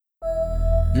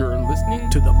listening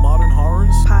to the Modern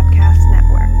Horrors Podcast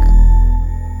Network.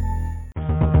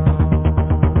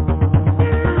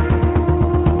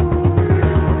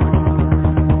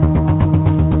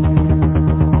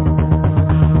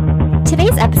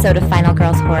 Today's episode of Final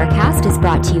Girls Horrorcast is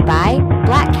brought to you by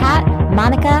Black Cat,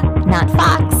 Monica, Not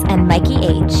Fox, and Mikey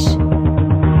H.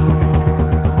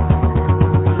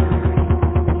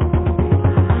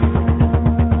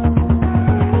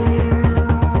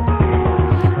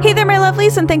 Hey there, my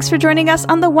lovelies, and thanks for joining us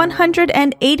on the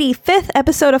 185th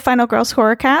episode of Final Girls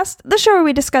Horrorcast, the show where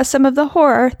we discuss some of the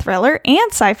horror, thriller,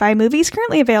 and sci-fi movies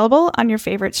currently available on your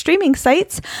favorite streaming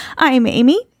sites. I'm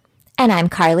Amy. And I'm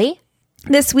Carly.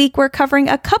 This week, we're covering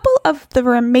a couple of the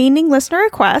remaining listener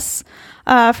requests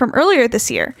from earlier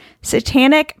this year.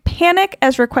 Satanic Panic,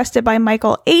 as requested by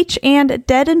Michael H., and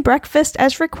Dead and Breakfast,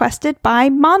 as requested by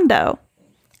Mondo.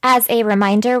 As a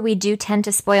reminder, we do tend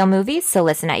to spoil movies, so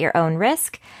listen at your own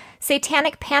risk.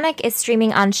 Satanic Panic is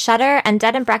streaming on Shudder, and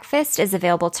Dead and Breakfast is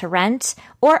available to rent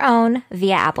or own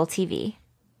via Apple TV.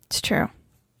 It's true.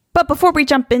 But before we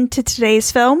jump into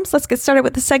today's films, let's get started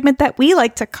with the segment that we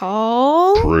like to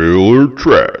call Trailer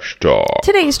Trash Talk.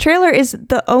 Today's trailer is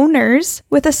The Owners,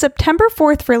 with a September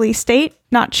 4th release date.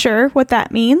 Not sure what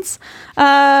that means.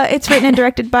 It's written and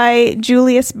directed by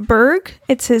Julius Berg.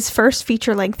 It's his first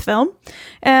feature-length film.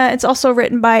 It's also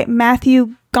written by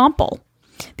Matthew Gompel.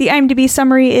 The IMDb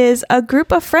summary is, a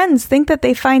group of friends think that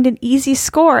they find an easy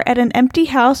score at an empty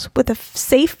house with a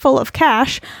safe full of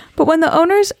cash, but when the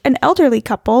owners, an elderly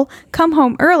couple, come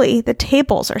home early, the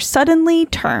tables are suddenly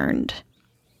turned.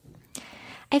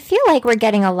 I feel like we're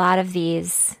getting a lot of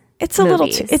these It's a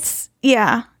movies. little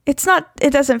it's not, it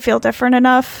doesn't feel different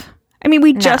enough. I mean,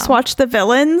 we just watched The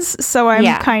Villains, so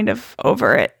I'm kind of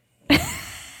over it.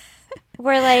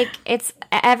 We're like,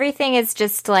 everything is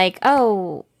just like,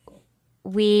 oh,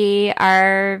 we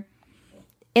are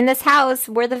in this house.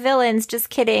 We're the villains. Just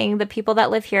kidding. The people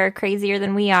that live here are crazier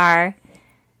than we are.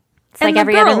 It's And like the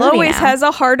every girl other movie always now. has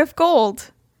a heart of gold.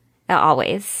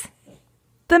 Always.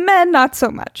 The men, not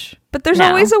so much. But there's No.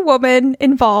 always a woman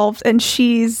involved, and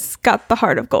she's got the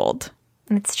heart of gold.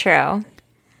 It's true.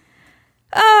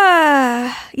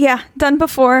 Yeah, done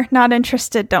before, not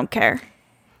interested, don't care.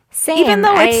 Same. Even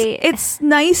though it's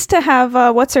nice to have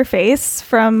what's her face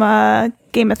from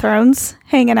Game of Thrones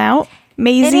hanging out,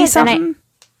 Maisie something.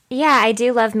 I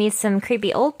do love me some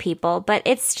creepy old people, but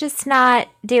it's just not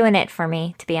doing it for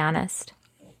me, to be honest.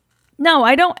 No,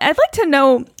 I don't. I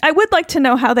would like to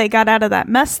know how they got out of that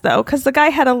mess, though, because the guy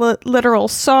had a literal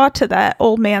saw to that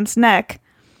old man's neck,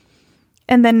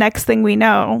 and then next thing we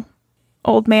know,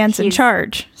 old man's in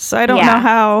charge. So I don't know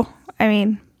how. I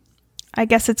mean, I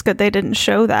guess it's good they didn't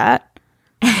show that,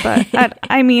 but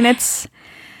I mean, it's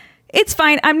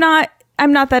fine. I'm not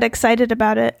that excited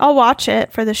about it. I'll watch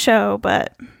it for the show,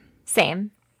 but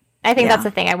Same. I think that's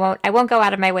the thing. I won't go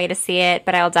out of my way to see it,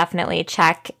 but I'll definitely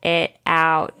check it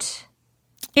out.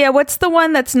 Yeah, what's the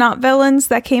one that's not Villains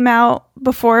that came out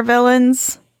before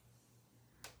Villains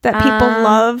that people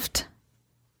loved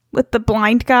with the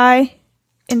blind guy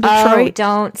in Detroit? Oh,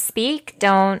 Don't Speak,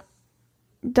 Don't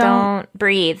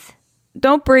Breathe.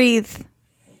 Don't Breathe.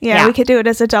 Yeah, we could do it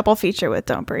as a double feature with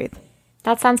Don't Breathe.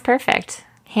 That sounds perfect.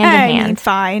 Hand in hand. mean,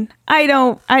 fine. I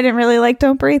didn't really like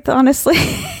Don't Breathe, honestly.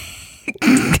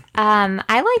 I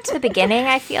liked the beginning,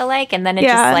 I feel like, and then it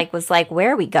just was like,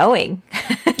 where are we going?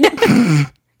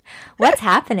 What's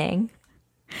happening?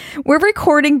 We're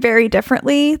recording very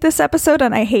differently this episode,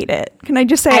 and I hate it. Can I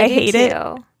just say I hate it?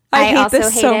 I also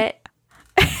hate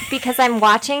it because I'm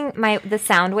watching the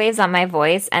sound waves on my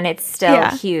voice, and it's still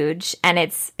huge, and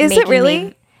it's making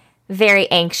me very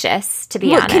anxious, to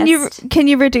be honest. Can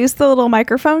you reduce the little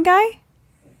microphone guy?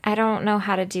 I don't know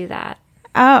how to do that.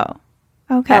 Oh,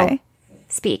 okay.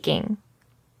 Speaking.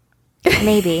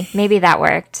 Maybe that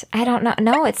worked. I don't know.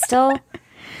 No, it's still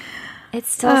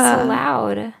so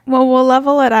loud. Well, we'll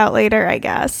level it out later, I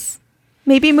guess.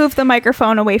 Maybe move the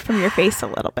microphone away from your face a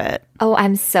little bit. Oh,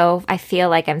 I feel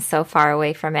like I'm so far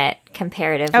away from it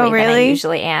comparatively than I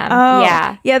usually am. Oh,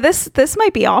 yeah. Yeah, this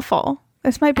might be awful.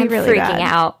 This might be really bad.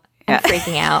 I'm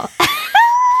freaking out.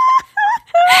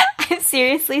 I'm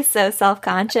seriously so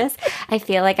self-conscious. I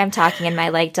feel like I'm talking in my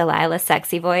like Delilah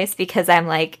sexy voice because I'm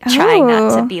like trying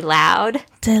not to be loud.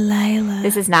 Delilah.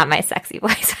 This is not my sexy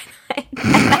voice. I don't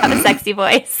have a sexy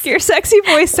voice. Your sexy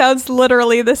voice sounds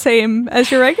literally the same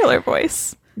as your regular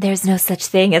voice. There's no such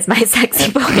thing as my sexy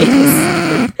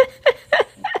voice.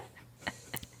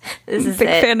 This is big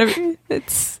it. fan of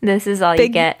it's. This is all big,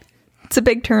 you get. It's a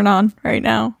big turn on right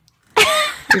now.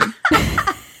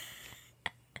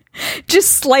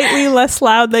 Just slightly less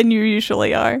loud than you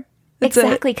usually are.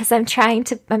 Exactly, because I'm trying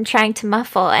to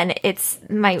muffle, and it's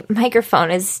my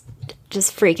microphone is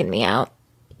just freaking me out.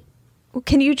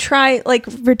 Can you try like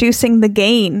reducing the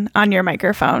gain on your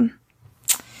microphone?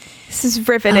 This is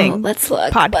riveting. Let's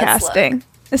look. Podcasting.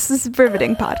 This is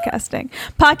riveting podcasting.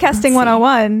 Podcasting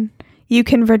 101. You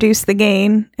can reduce the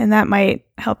gain, and that might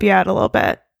help you out a little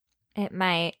bit. It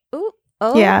might. Ooh.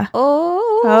 Oh. Yeah.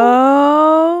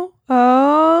 Oh.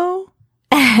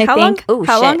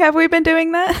 How long have we been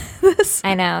doing that?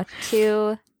 I know.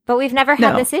 2. But we've never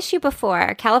had this issue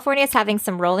before. California's having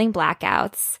some rolling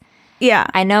blackouts. Yeah.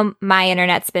 I know my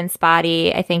internet's been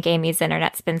spotty. I think Amy's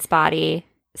internet's been spotty.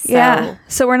 So yeah.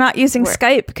 So we're not using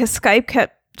Skype because Skype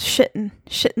kept shitting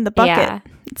the bucket. Yeah.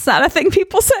 It's not a thing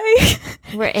people say.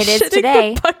 It is Shitting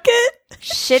today. The bucket.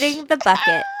 Shitting the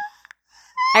bucket.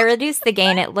 I reduced the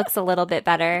gain. It looks a little bit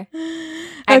better.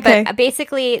 Okay. But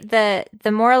basically, the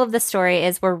moral of the story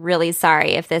is we're really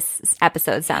sorry if this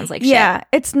episode sounds like shit. Yeah.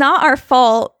 It's not our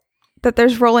fault that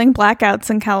there's rolling blackouts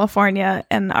in California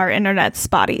and our internet's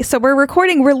spotty. So we're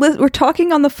recording, we're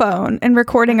talking on the phone and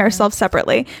recording ourselves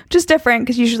separately, which is different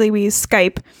because usually we use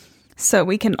Skype so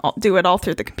we can do it all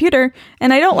through the computer.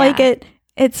 And I don't like it.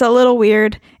 It's a little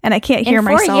weird and I can't hear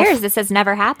myself. In 4 years, this has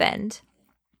never happened.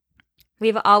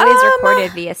 We've always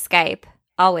recorded via Skype.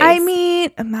 Always. I mean,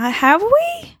 have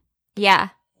we? Yeah.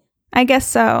 I guess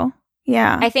so.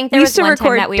 Yeah. I think there was one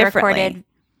time that we recorded.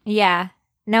 Yeah.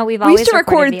 No, we used to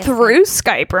record through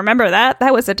Skype. Remember that?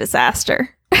 That was a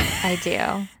disaster. I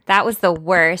do. That was the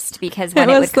worst because when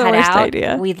it would cut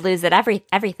out, we'd lose it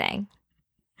everything.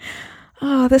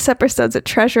 Oh, this episode's a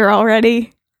treasure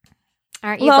already.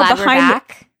 Aren't you glad we're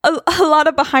back? A lot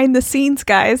of behind the scenes,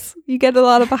 guys. You get a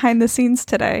lot of behind the scenes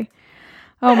today.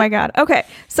 Oh my God. Okay.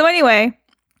 So anyway,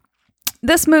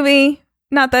 this movie,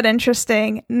 not that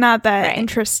interesting, not that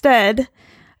interested.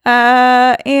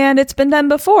 And it's been done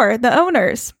before. The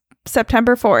Owners,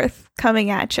 September 4th,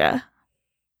 coming at you. I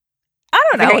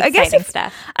don't know. I guess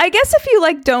if you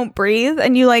like Don't Breathe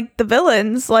and you like the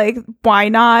villains, like why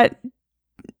not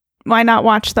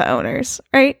watch The Owners,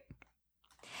 right?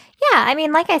 Yeah, I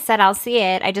mean, like I said, I'll see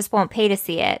it. I just won't pay to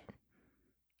see it.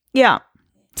 Yeah.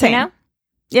 Same. You know?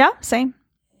 Yeah, same.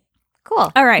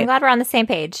 Cool. All right. I'm glad we're on the same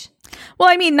page. Well,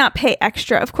 I mean, not pay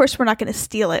extra. Of course, we're not going to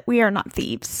steal it. We are not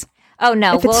thieves. Oh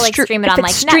no, we'll like stream it on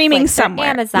like streaming Netflix somewhere.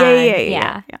 Or Amazon.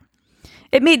 Yeah.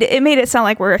 It made it sound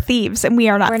like we're thieves, and we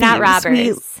are not. We're thieves. Not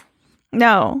robbers.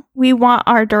 No, we want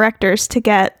our directors to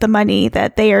get the money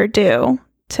that they are due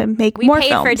to make more films.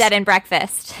 We paid for Dead and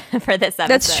Breakfast for this episode.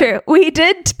 That's true. We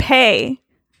did pay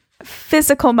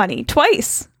physical money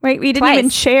twice, right? We didn't even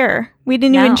share. We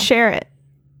didn't even share it.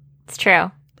 It's true.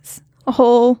 A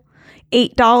whole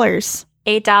 $8.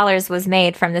 $8 was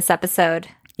made from this episode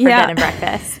for Dead and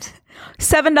Breakfast.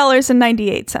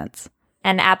 $7.98.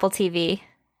 And Apple TV.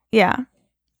 Yeah.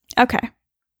 Okay.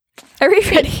 Are we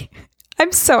ready?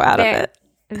 I'm so out of it.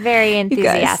 Very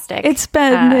enthusiastic. Guys, it's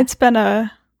been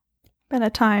a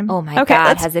time. Oh my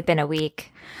God, has it been a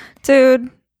week? Dude.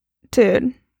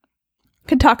 Could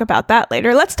talk about that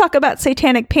later. Let's talk about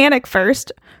Satanic Panic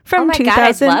first. From 2000. God,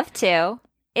 I'd love to.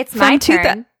 It's my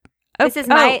turn. This is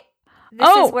my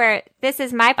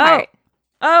part.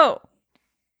 Oh.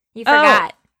 You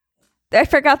forgot. I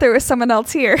forgot there was someone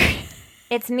else here.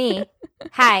 It's me.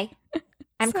 Hi.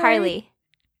 I'm Carly.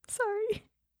 Sorry.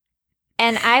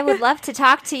 And I would love to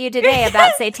talk to you today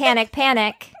about Satanic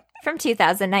Panic from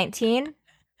 2019.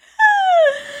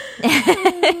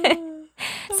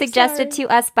 Suggested to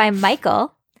us by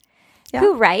Michael,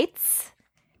 who writes,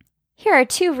 "Here are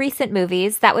 2 recent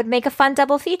movies that would make a fun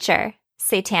double feature.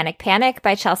 Satanic Panic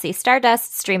by Chelsea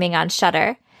Stardust, streaming on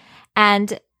Shudder,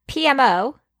 and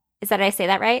PMO, did I say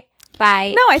that right?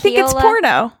 By No, I think it's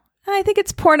porno. I think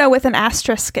it's porno with an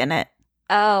asterisk in it.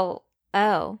 Oh.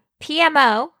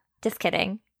 PMO. Just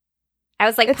kidding. I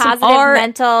was like it's positive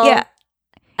mental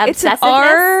obsessiveness. It's an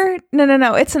R.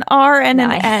 No. It's an R and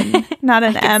an N, not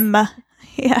an M.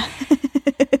 Yeah.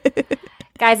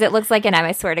 Guys, it looks like an M,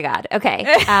 I swear to God. Okay.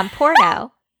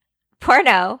 Porno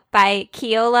by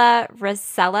Keola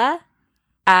Rosella,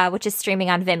 which is streaming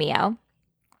on Vimeo.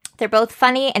 They're both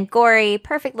funny and gory,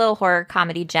 perfect little horror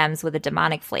comedy gems with a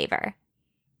demonic flavor.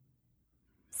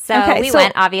 So we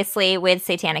went, obviously, with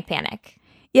Satanic Panic.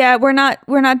 Yeah, we're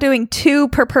not doing 2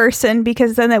 per person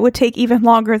because then it would take even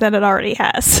longer than it already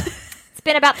has. It's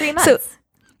been about 3 months. So,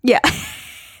 yeah,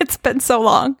 it's been so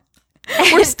long.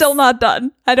 We're still not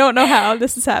done. I don't know how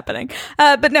this is happening.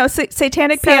 But no,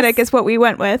 Satanic Panic is what we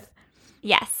went with.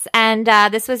 Yes, and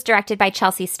this was directed by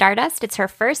Chelsea Stardust. It's her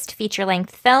first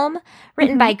feature-length film,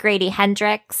 written by Grady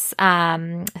Hendrix,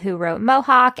 who wrote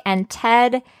Mohawk, and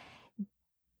Ted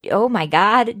oh my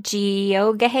God,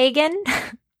 Geoghegan,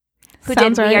 who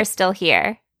Sounds did We right. Are Still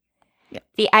Here. Yep.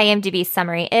 The IMDb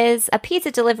summary is, a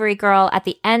pizza delivery girl at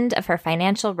the end of her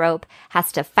financial rope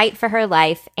has to fight for her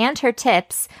life and her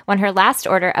tips when her last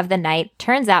order of the night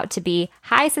turns out to be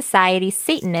high society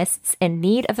Satanists in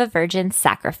need of a virgin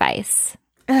sacrifice.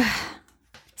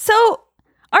 So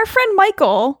our friend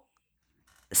Michael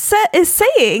is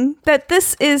saying that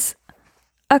this is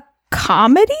a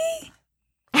comedy?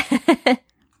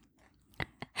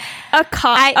 A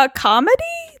comedy?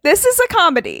 This is a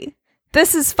comedy.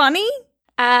 This is funny?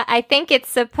 I think it's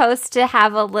supposed to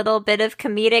have a little bit of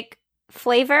comedic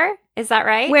flavor. Is that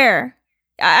right? Where?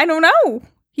 I don't know.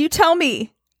 You tell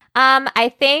me.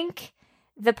 I think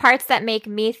the parts that make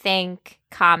me think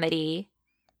comedy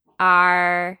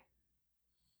are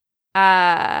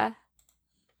the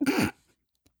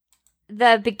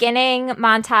beginning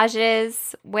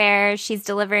montages where she's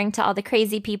delivering to all the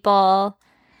crazy people,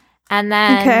 and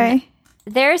then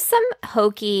there's some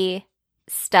hokey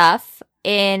stuff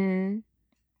in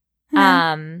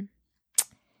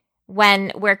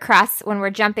when we're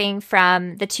jumping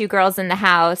from the two girls in the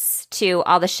house to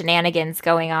all the shenanigans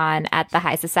going on at the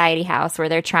high society house where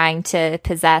they're trying to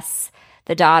possess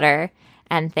the daughter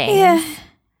and things.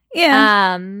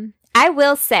 Yeah. I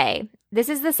will say this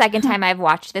is the second time I've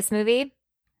watched this movie.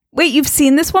 Wait, you've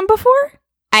seen this one before?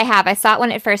 I have. I saw it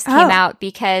when it first came out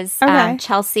because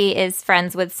Chelsea is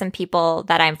friends with some people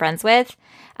that I'm friends with.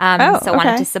 So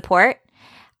wanted to support.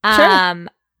 Sure.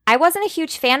 I wasn't a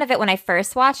huge fan of it when I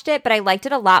first watched it, but I liked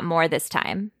it a lot more this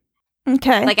time.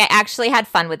 Okay. Like I actually had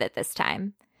fun with it this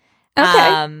time.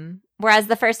 Okay. Whereas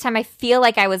the first time I feel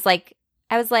like I was like,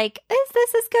 is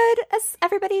this as good as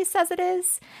everybody says it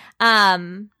is?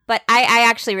 But I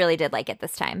actually really did like it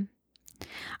this time.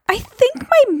 I think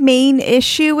my main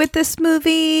issue with this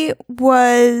movie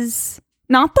was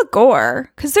not the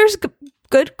gore, because there's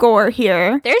good gore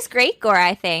here. There's great gore,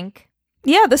 I think.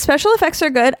 Yeah, the special effects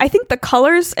are good. I think the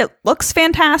colors, it looks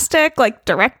fantastic, like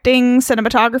directing,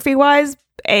 cinematography wise,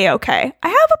 A-okay. I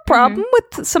have a problem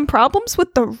with some problems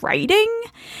with the writing,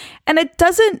 and it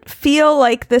doesn't feel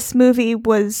like this movie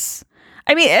was...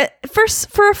 I mean,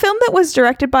 for a film that was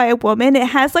directed by a woman, it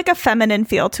has like a feminine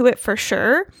feel to it for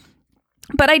sure,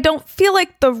 but I don't feel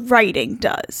like the writing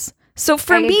does. So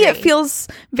for me, it feels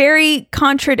very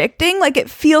contradicting. Like it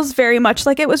feels very much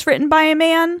like it was written by a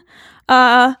man.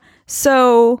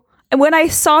 So when I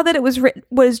saw that it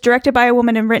was directed by a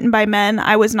woman and written by men,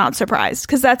 I was not surprised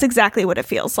because that's exactly what it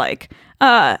feels like.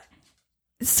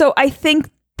 So I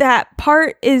think that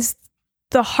part is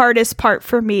the hardest part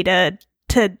for me to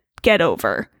get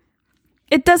over.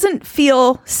 It doesn't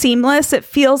feel seamless. It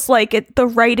feels like the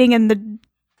writing and the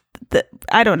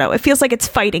I don't know. It feels like it's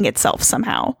fighting itself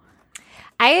somehow.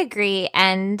 I agree,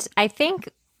 and I think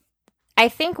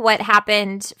what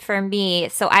happened for me,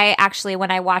 so I actually,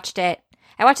 when I watched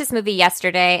this movie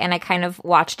yesterday, and I kind of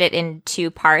watched it in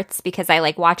two parts because I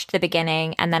like watched the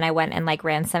beginning and then I went and like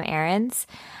ran some errands.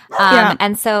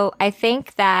 And so I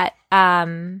think that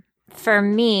for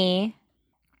me,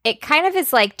 it kind of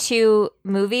is like two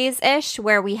movies-ish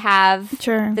where we have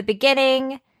the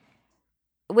beginning,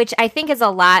 which I think is a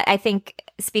lot. I think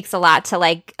speaks a lot to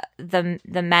like the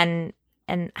men.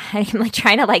 And I'm like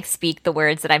trying to like speak the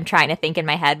words that I'm trying to think in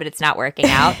my head, but it's not working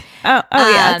out.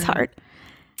 Yeah, it's hard.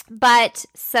 But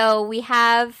so we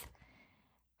have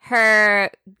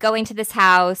her going to this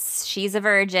house. She's a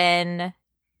virgin.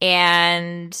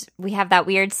 And we have that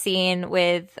weird scene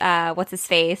with what's his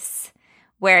face,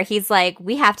 where he's like,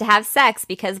 we have to have sex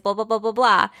because blah, blah, blah, blah,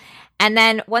 blah. And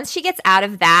then once she gets out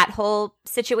of that whole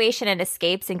situation and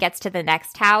escapes and gets to the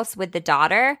next house with the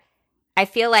daughter, I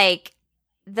feel like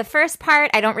the first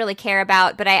part I don't really care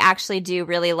about, but I actually do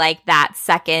really like that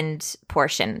second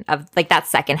portion of like that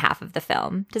second half of the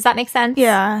film. Does that make sense?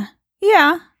 Yeah.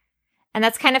 Yeah. And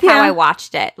that's kind of how I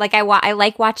watched it. Like I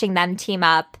like watching them team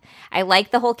up. I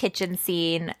like the whole kitchen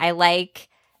scene. I like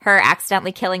her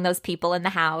accidentally killing those people in the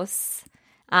house.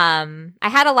 I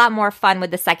had a lot more fun with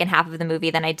the second half of the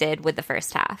movie than I did with the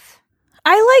first half.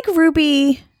 I like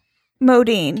Ruby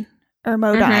Modine or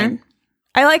Modine.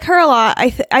 I like her a lot.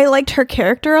 I liked her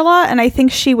character a lot, and I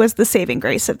think she was the saving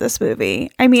grace of this movie.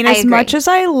 I mean, as much as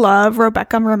I love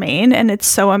Rebecca Romijn, and it's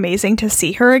so amazing to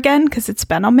see her again because it's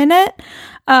been a minute.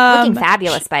 Looking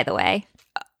fabulous, by the way.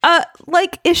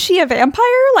 Like, is she a vampire?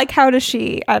 Like, how does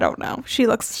she? I don't know. She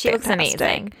looks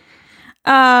amazing.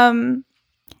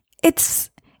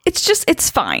 It's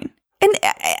fine, and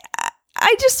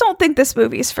I just don't think this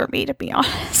movie's for me, to be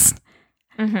honest.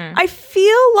 I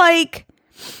feel like,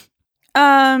 you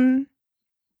know,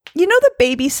 The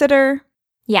Babysitter?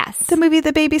 Yes. The movie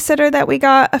The Babysitter that we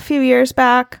got a few years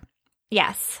back.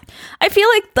 Yes. I feel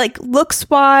like looks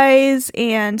wise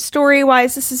and story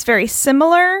wise, this is very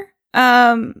similar.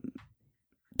 The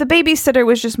Babysitter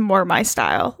was just more my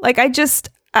style. Like I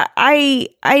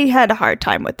had a hard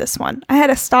time with this one. I had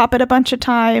to stop it a bunch of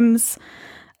times.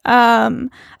 I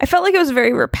felt like it was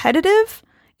very repetitive.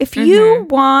 If you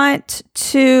want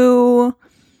to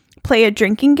play a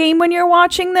drinking game when you're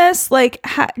watching this, like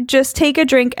just take a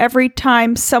drink every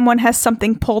time someone has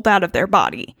something pulled out of their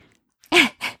body.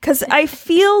 Because I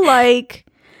feel like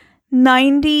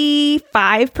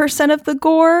 95% of the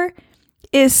gore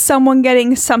is someone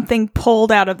getting something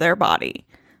pulled out of their body.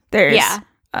 There's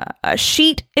a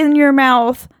sheet in your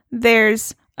mouth.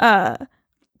 There's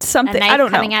something, I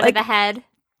don't know, coming out of the head,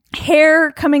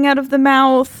 hair coming out of the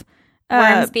mouth,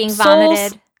 worms being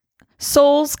vomited,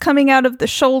 souls coming out of the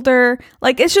shoulder.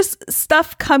 Like, it's just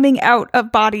stuff coming out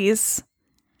of bodies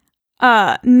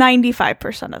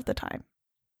 95% of the time.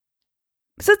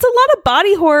 So it's a lot of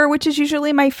body horror, which is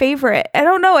usually my favorite. I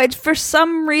don't know. For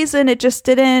some reason, it just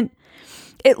didn't.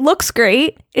 It looks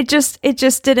great. It just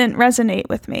didn't resonate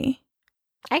with me.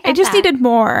 I just needed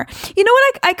more. You know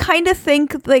what? I kind of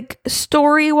think, like,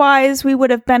 story-wise, we would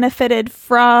have benefited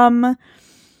from,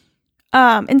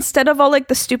 instead of all, like,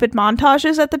 the stupid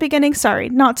montages at the beginning. Sorry,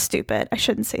 not stupid. I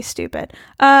shouldn't say stupid.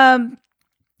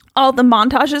 All the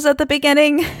montages at the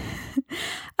beginning.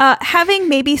 Having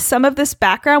maybe some of this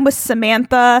background with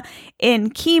Samantha in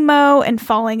chemo and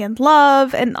falling in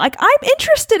love, and like, I'm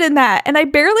interested in that, and I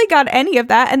barely got any of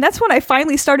that, and that's when I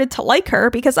finally started to like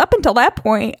her, because up until that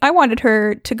point I wanted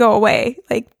her to go away.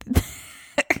 Like,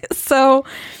 so,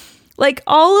 like,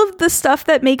 all of the stuff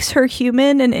that makes her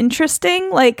human and interesting,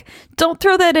 like, don't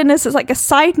throw that in as like a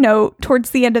side note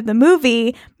towards the end of the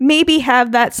movie. Maybe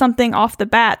have that something off the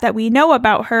bat that we know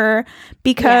about her,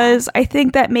 because I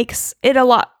think that makes it a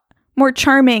lot more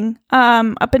charming.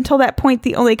 Up until that point,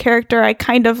 the only character I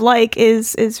kind of like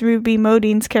is Ruby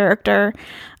Modine's character.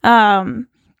 So,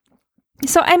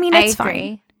 I mean, it's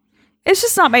fine. It's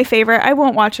just not my favorite. I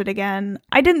won't watch it again.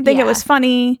 I didn't think it was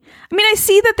funny. I mean, I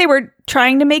see that they were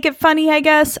trying to make it funny, I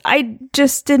guess. I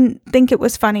just didn't think it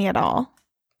was funny at all.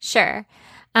 Sure.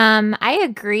 I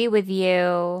agree with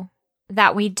you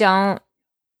that we don't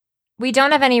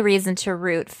have any reason to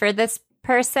root for this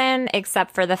person,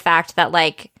 except for the fact that,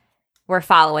 like, we're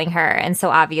following her, and so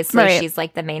obviously she's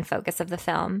like the main focus of the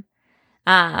film.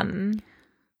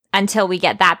 Until we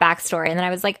get that backstory, and then I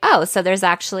was like, oh, so there's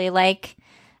actually like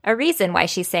a reason why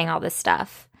she's saying all this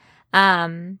stuff.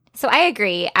 So I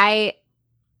agree. I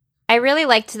really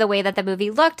liked the way that the movie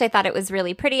looked. I thought it was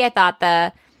really pretty. I thought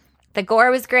the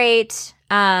gore was great.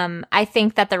 I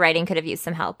think that the writing could have used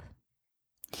some help.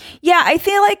 Yeah, I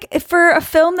feel like for a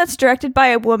film that's directed by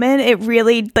a woman, it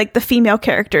really, like, the female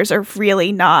characters are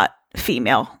really not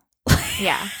female.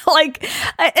 Yeah. Like,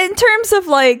 in terms of,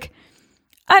 like,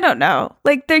 I don't know.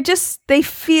 Like, they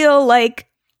feel like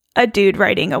a dude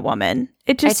writing a woman.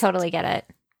 I totally get it.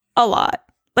 A lot.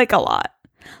 Like,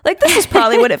 this is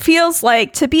probably what it feels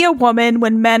like to be a woman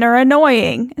when men are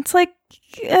annoying. It's like,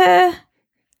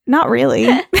 not really.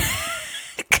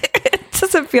 It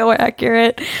doesn't feel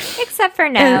accurate. Except for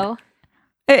no.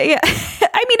 Yeah.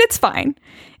 I mean, it's fine.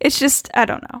 It's just, I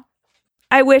don't know.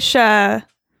 I wish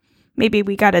maybe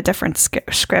we got a different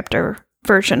script or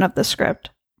version of the script.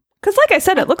 Because, like I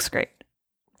said, it looks great.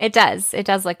 It does. It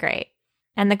does look great.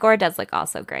 And the gore does look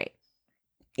also great.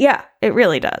 Yeah, it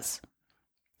really does.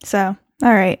 So,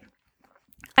 all right.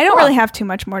 I don't really have too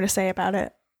much more to say about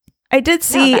it. I did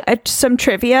see some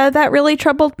trivia that really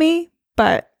troubled me,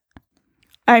 but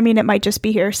I mean, it might just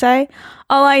be hearsay.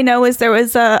 All I know is there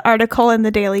was an article in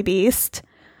the Daily Beast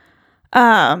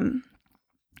that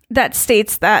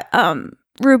states that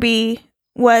Ruby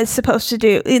was supposed to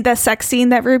do the sex scene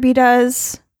that Ruby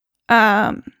does.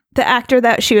 The actor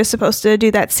that she was supposed to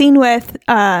do that scene with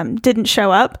didn't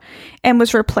show up and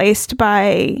was replaced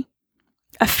by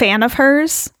a fan of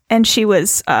hers, and she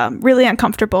was really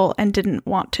uncomfortable and didn't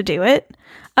want to do it.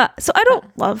 So I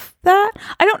don't love that.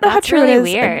 I don't know how true really it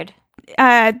is. Weird.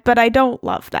 But I don't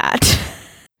love that.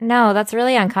 No, that's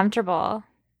really uncomfortable.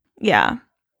 Yeah.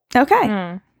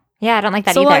 Okay. Yeah, I don't like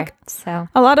that either. Like, so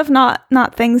a lot of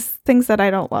not things that I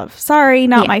don't love. Sorry,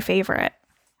 not my favorite.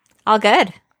 All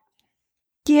good.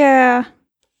 Yeah.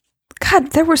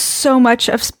 God, there was so much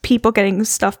of people getting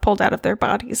stuff pulled out of their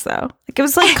bodies, though. Like, it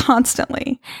was like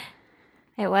constantly.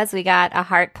 It was. We got a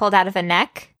heart pulled out of a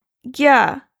neck.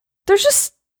 Yeah. There's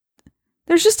just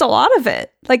a lot of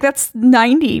it. Like, that's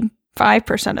 95%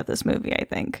 of this movie, I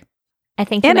think. I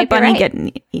think and a bunny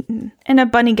getting eaten. And a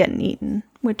bunny getting eaten,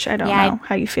 which I don't know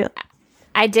how you feel.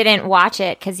 I didn't watch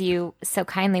it because you so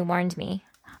kindly warned me.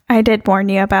 I did warn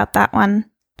you about that one.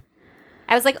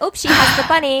 I was like, oops, she has the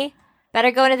bunny.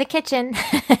 Better go into the kitchen.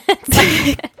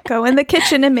 Go in the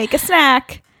kitchen and make a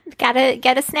snack. Gotta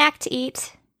get a snack to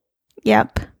eat.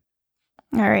 Yep.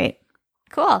 All right.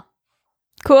 Cool.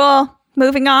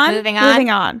 Moving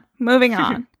on.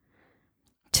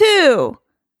 2.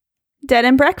 Dead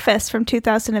and Breakfast from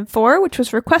 2004, which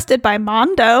was requested by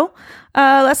Mondo.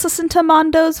 Let's listen to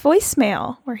Mondo's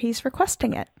voicemail where he's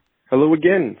requesting it. Hello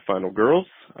again, Final Girls.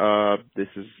 This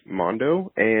is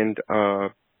Mondo, and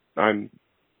I'm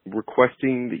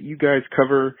requesting that you guys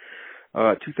cover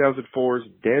 2004's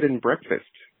Dead and Breakfast.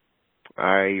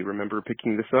 I remember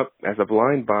picking this up as a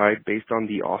blind buy based on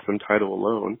the awesome title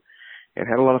alone, and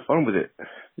had a lot of fun with it.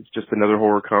 It's just another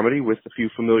horror comedy with a few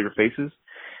familiar faces,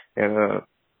 and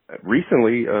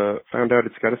recently found out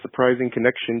it's got a surprising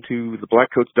connection to the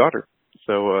Blackcoat's daughter.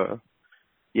 So,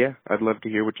 yeah, I'd love to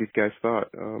hear what you guys thought.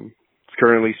 It's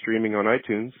currently streaming on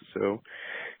iTunes, so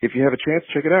if you have a chance,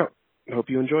 check it out. I hope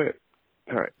you enjoy it.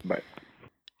 All right, bye.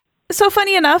 So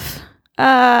funny enough,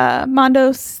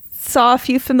 Mondo saw a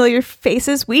few familiar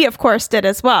faces. We, of course, did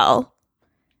as well.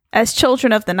 As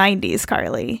children of the 90s,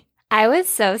 Carly. I was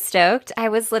so stoked. I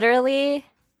was literally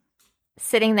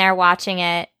sitting there watching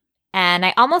it, and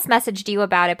I almost messaged you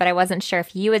about it, but I wasn't sure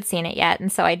if you had seen it yet,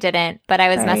 and so I didn't. But I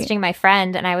was messaging my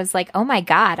friend, and I was like, oh my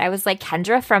God. I was like,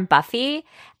 Kendra from Buffy,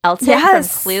 Elton from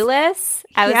Clueless.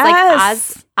 I was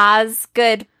like,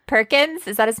 Osgood Perkins.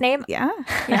 Is that his name? Yeah.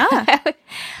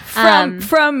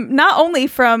 From not only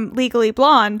from Legally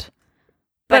Blonde,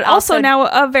 but also now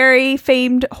a very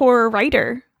famed horror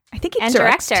writer. I think he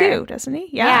directs too, doesn't he?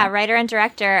 Yeah, writer and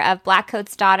director of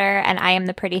Blackcoat's Daughter and I Am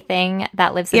the Pretty Thing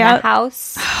That Lives in the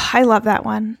House. I love that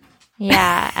one.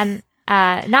 Yeah, and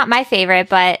not my favorite,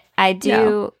 but I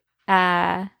do.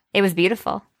 No. It was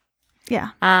beautiful.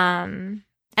 Yeah.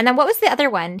 And then what was the other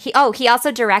one? He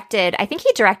also directed. I think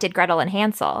he directed Gretel and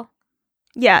Hansel.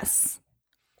 Yes,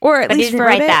 or at least he didn't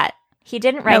write that. He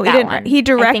didn't write that one. He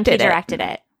directed. I think he directed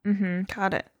it. Mm-hmm.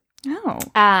 Got it. Oh.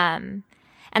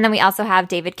 And then we also have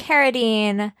David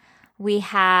Carradine. We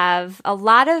have a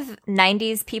lot of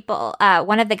 90s people.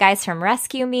 One of the guys from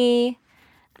Rescue Me.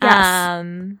 Yes.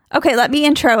 Okay, let me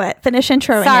intro it. Finish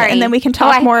introing it, and then we can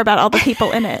talk more about all the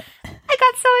people in it. I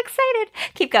got so excited.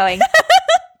 Keep going.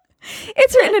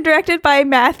 It's written and directed by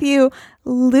Matthew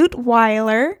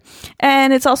Lutweiler,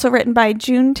 and it's also written by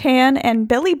June Tan and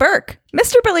Billy Burke.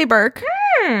 Mr. Billy Burke.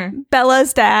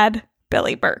 Bella's dad,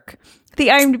 Billy Burke. The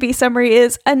IMDb summary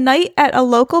is, a night at a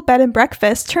local bed and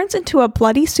breakfast turns into a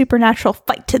bloody supernatural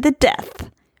fight to the death.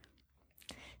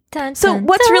 Dun, so dun,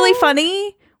 what's dun.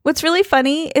 really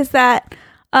funny is that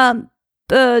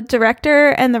the director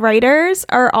and the writers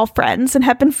are all friends and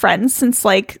have been friends since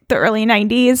like the early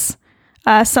 90s.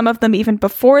 Some of them even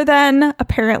before then.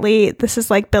 Apparently, this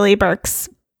is like Billy Burke's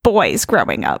boys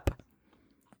growing up.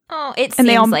 Oh, it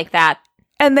seems like that.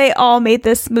 And they all made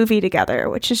this movie together,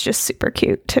 which is just super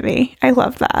cute to me. I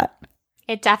love that.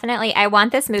 It definitely, I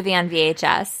want this movie on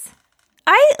VHS.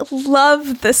 I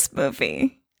love this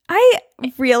movie. I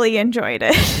really enjoyed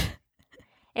it.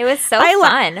 It was so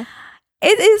fun.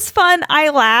 It is fun. I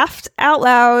laughed out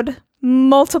loud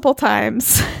multiple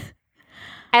times.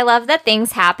 I love that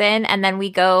things happen and then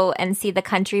we go and see the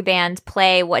country band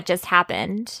play what just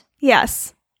happened.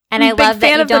 Yes. And I love that you don't... Big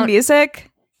fan of the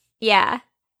music. Yeah.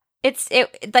 It's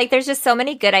like there's just so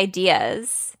many good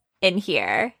ideas in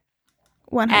here.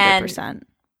 100%.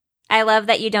 I love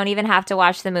that you don't even have to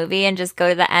watch the movie and just go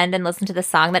to the end and listen to the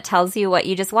song that tells you what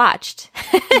you just watched.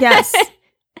 Yes.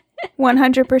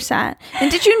 100%. And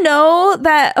did you know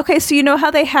that, okay, so you know how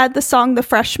they had the song The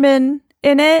Freshman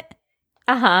in it?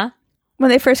 Uh-huh. When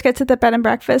they first get to the bed and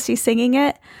breakfast, he's singing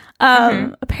it.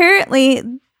 Apparently,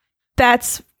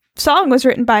 that song was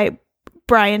written by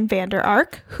Brian Vander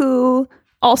Ark, who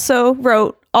also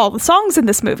wrote all the songs in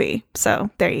this movie. So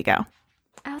there you go.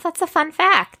 Oh, that's a fun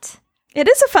fact. It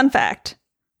is a fun fact.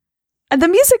 And the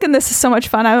music in this is so much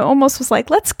fun. I almost was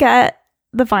like, let's get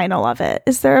the vinyl of it.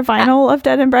 Is there a vinyl of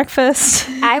Dead and Breakfast?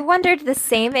 I wondered the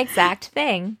same exact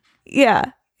thing.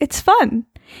 Yeah, it's fun.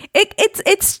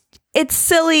 It's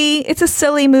silly. It's a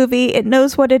silly movie. It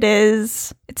knows what it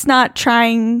is. It's not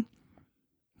trying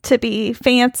to be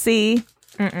fancy.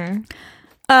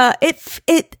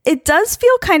 It does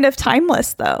feel kind of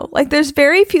timeless though. Like there's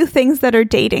very few things that are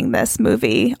dating this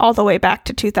movie all the way back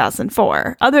to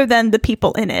 2004, other than the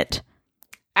people in it.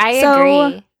 I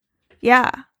agree.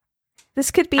 Yeah,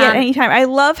 this could be at any time. I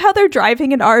love how they're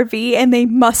driving an RV and they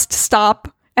must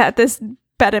stop at this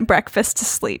bed and breakfast to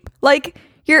sleep. Like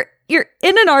you're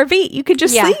in an RV, you could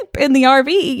just sleep in the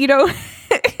RV. You know.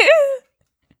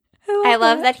 I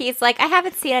love that he's like, I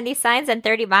haven't seen any signs in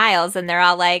 30 miles. And they're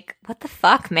all like, what the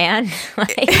fuck, man?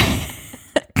 Like,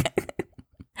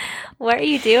 what are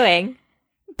you doing?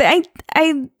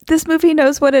 This movie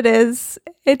knows what it is.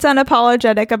 It's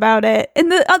unapologetic about it.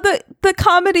 And the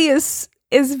comedy is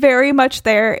very much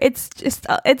there. It's just,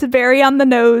 it's very on the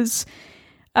nose.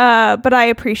 But I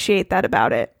appreciate that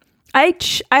about it. I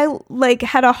like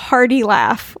had a hearty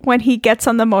laugh when he gets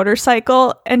on the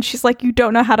motorcycle and she's like, you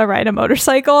don't know how to ride a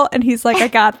motorcycle. And he's like, I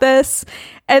got this.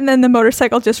 And then the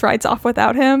motorcycle just rides off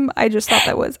without him. I just thought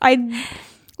I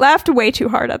laughed way too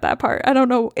hard at that part. I don't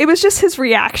know. It was just his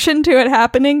reaction to it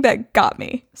happening that got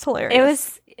me. It's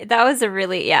hilarious. That was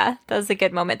a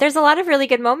good moment. There's a lot of really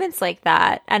good moments like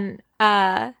that. And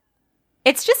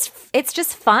it's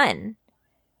just fun.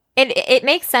 It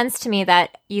makes sense to me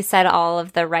that you said all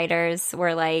of the writers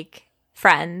were like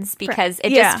friends because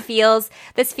it just feels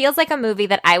like a movie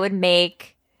that I would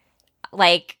make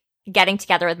like getting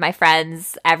together with my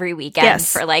friends every weekend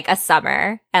for like a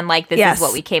summer and like this is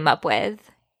what we came up with,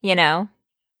 you know?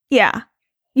 Yeah.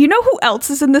 You know who else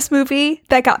is in this movie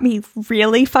that got me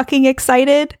really fucking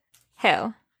excited?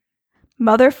 Who?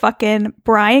 Motherfucking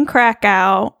Brian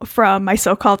Krakow from My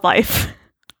So-Called Life.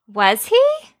 Was he?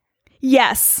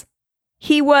 Yes.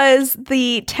 He was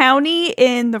the townie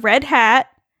in The Red Hat,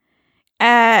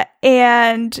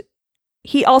 and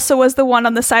he also was the one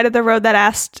on the side of the road that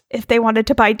asked if they wanted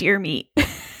to buy deer meat.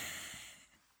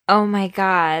 Oh my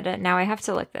God. Now I have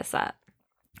to look this up.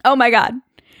 Oh my God.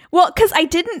 Well, because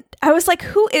I was like,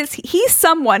 who is he? He's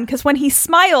someone, because when he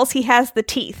smiles, he has the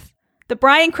teeth, the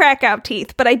Brian Krakow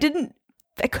teeth, but I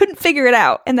couldn't figure it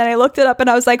out. And then I looked it up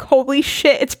and I was like, holy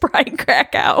shit, it's Brian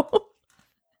Krakow.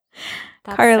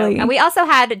 That's Carly. And we also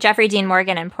had Jeffrey Dean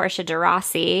Morgan and Portia de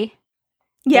Rossi.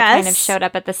 Yes. They kind of showed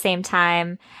up at the same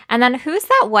time. And then who's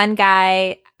that one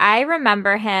guy? I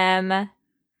remember him.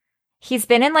 He's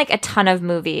been in like a ton of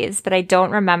movies, but I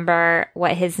don't remember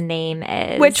what his name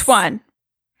is. Which one?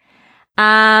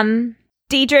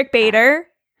 Diedrich Bader.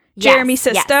 Jeremy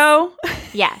Sisto.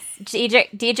 Yes.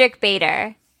 Diedrich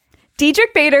Bader.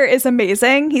 Diedrich Bader is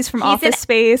amazing. He's from Office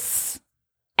Space.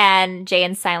 And Jay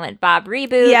and Silent Bob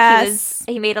reboot. Yes.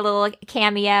 He made a little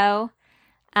cameo.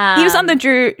 He was on the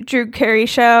Drew Carey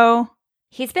show.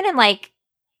 He's been in like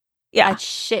a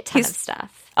shit ton of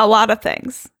stuff. A lot of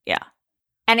things. Yeah.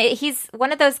 And he's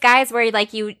one of those guys where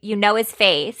like you know his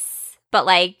face, but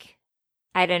like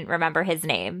I didn't remember his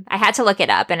name. I had to look it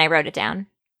up and I wrote it down.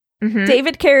 Mm-hmm.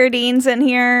 David Carradine's in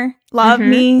here. Love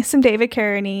me some David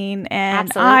Carradine.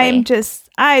 And absolutely.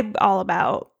 I'm all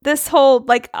about this whole,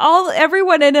 like,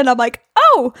 everyone in it. I'm like,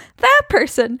 oh, that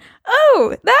person.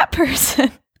 Oh, that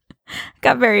person.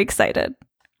 Got very excited.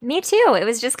 Me too. It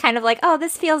was just kind of like, oh,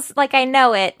 this feels like I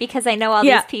know it because I know all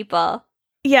these people.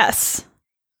 Yes.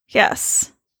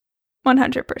 100%.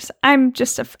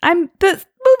 The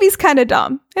movie's kind of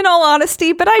dumb, in all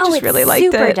honesty, but I just really liked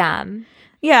it. Super dumb.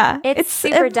 Yeah. It's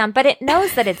super dumb, but it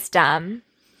knows that it's dumb.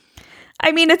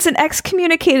 I mean, it's an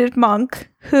excommunicated monk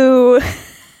who...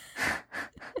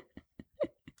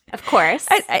 Of course.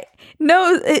 I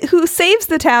know who saves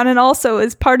the town and also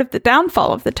is part of the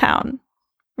downfall of the town.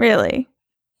 Really.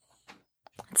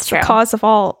 It's true. The cause of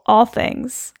all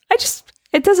things.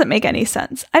 It doesn't make any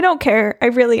sense. I don't care. I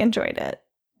really enjoyed it.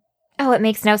 Oh, it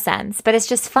makes no sense, but it's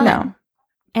just fun. No.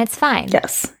 And it's fine.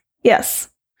 Yes.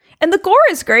 And the gore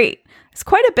is great. It's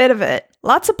quite a bit of it.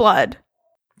 Lots of blood.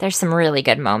 There's some really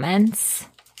good moments.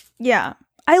 Yeah.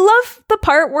 I love the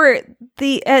part where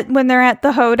when they're at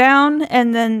the hoedown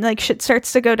and then like shit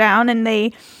starts to go down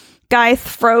and guy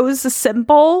throws a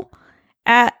symbol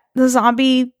at the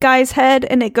zombie guy's head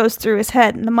and it goes through his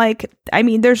head. And I'm like, I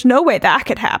mean, there's no way that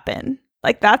could happen.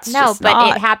 Like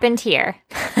it happened here.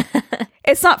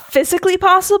 It's not physically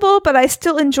possible, but I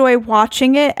still enjoy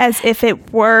watching it as if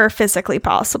it were physically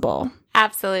possible.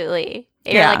 Absolutely.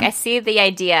 You're like, I see the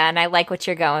idea and I like what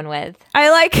you're going with. I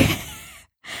like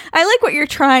what you're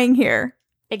trying here.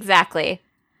 Exactly.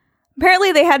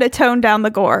 Apparently they had to tone down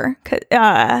the gore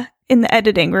in the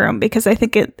editing room because I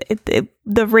think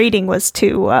the rating was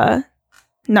too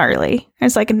gnarly.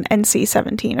 It's like an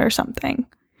NC-17 or something.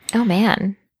 Oh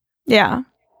man. Yeah.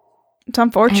 It's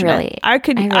unfortunate. I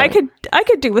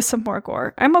could do with some more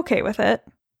gore. I'm okay with it.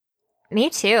 Me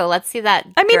too. Let's see that.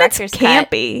 I mean, it's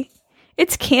campy.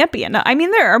 It's campy enough. I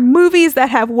mean, there are movies that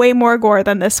have way more gore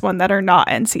than this one that are not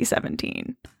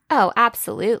NC-17. Oh,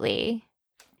 absolutely.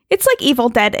 It's like Evil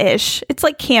Dead-ish. It's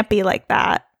like campy like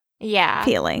that. Yeah.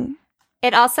 Feeling.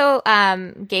 It also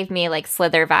gave me like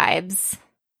Slither vibes.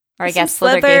 Or I guess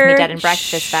Slither gave me Dead and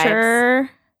Breakfast vibes.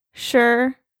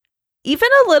 Sure. Even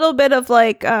a little bit of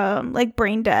like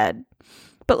Brain Dead.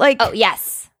 But like... Oh,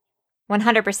 yes.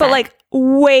 100%. But like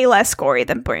way less gory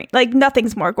than Brain. Like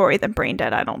nothing's more gory than Brain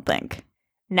Dead, I don't think.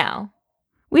 No.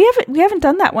 We haven't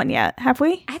done that one yet, have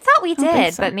we? I thought we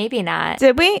did, so. but maybe not.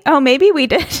 Did we? Oh, maybe we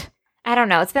did. I don't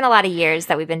know. It's been a lot of years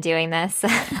that we've been doing this.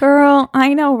 Girl,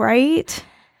 I know, right?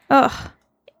 Ugh.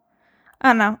 I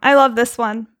don't know. I love this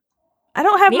one. I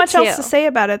don't have Me much too. else to say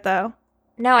about it, though.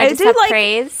 No, I just do have like-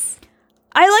 praise.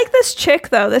 I like this chick,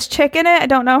 though. This chick in it. I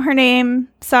don't know her name.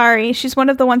 Sorry. She's one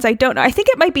of the ones I don't know. I think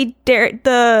it might be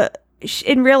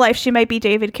in real life, she might be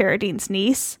David Carradine's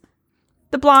niece.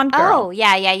 The blonde girl. Oh,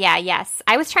 yeah, yes.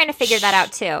 I was trying to figure that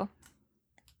out, too.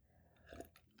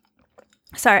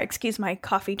 Sorry, excuse my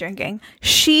coffee drinking.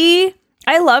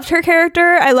 I loved her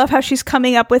character. I love how she's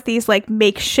coming up with these like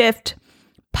makeshift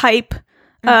pipe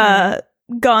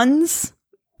guns.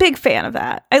 Big fan of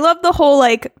that. I love the whole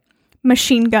like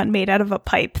machine gun made out of a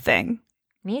pipe thing.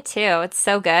 Me too. It's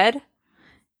so good.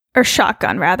 Or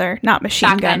shotgun, rather, not machine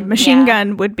Shotgun, gun. Machine yeah.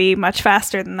 gun would be much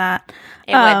faster than that.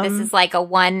 It would. This is like a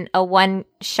one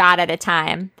shot at a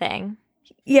time thing.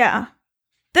 Yeah.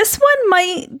 This one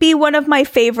might be one of my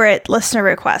favorite listener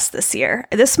requests this year.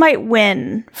 This might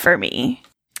win for me.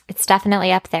 It's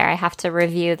definitely up there. I have to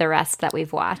review the rest that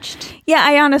we've watched. Yeah,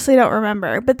 I honestly don't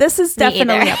remember, but this is Me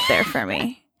definitely either. up there for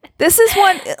me. This is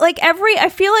one, I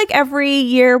feel like every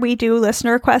year we do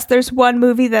listener requests, there's one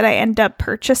movie that I end up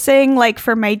purchasing, like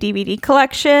for my DVD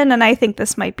collection, and I think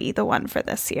this might be the one for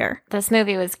this year. This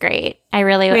movie was great. I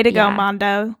really Way to go,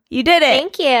 Mondo. You did it.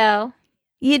 Thank you.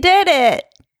 You did it.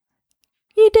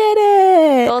 You did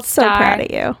it. Gold So star. proud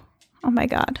of you. Oh my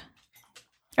God.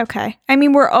 Okay. I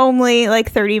mean, we're only like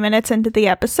 30 minutes into the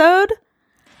episode.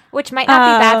 Which might not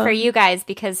be bad for you guys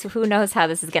because who knows how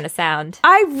this is going to sound.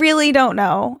 I really don't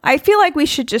know. I feel like we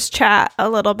should just chat a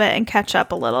little bit and catch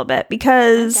up a little bit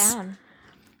because... Down.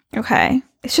 Okay.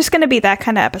 It's just going to be that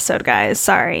kind of episode, guys.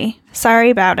 Sorry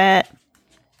about it.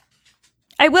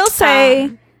 I will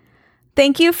say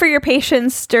thank you for your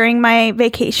patience during my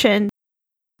vacation.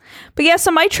 But yeah,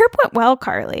 so my trip went well,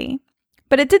 Carly.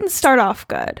 But it didn't start off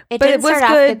good. It But didn't was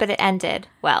start off good, but it ended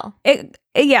well.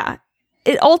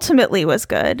 It ultimately was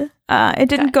good. It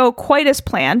didn't go quite as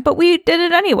planned, but we did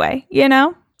it anyway, you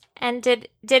know? And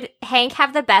did Hank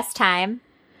have the best time?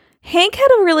 Hank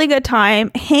had a really good time.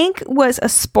 Hank was a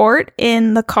sport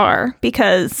in the car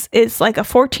because it's like a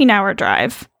 14-hour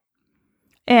drive.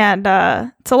 And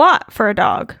it's a lot for a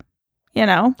dog, you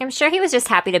know? I'm sure he was just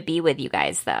happy to be with you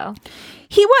guys, though.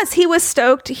 He was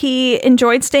stoked. He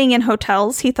enjoyed staying in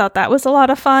hotels. He thought that was a lot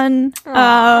of fun.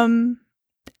 Aw.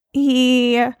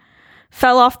 He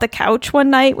fell off the couch one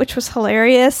night, which was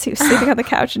hilarious. He was sleeping on the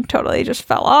couch and totally just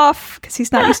fell off because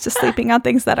he's not used to sleeping on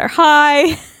things that are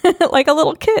high, like a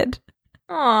little kid.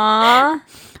 Aww.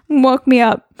 Woke me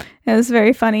up. It was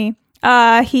very funny.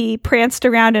 He pranced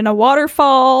around in a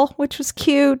waterfall, which was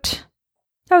cute.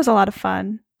 That was a lot of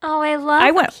fun. Oh, I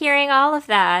love hearing all of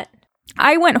that.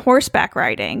 I went horseback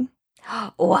riding.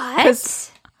 What?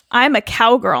 'Cause I'm a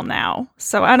cowgirl now,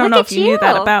 so I don't Look know at if you knew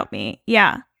that you. about me.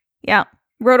 Yeah.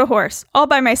 Rode a horse all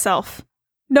by myself.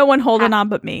 No one holding on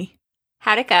but me.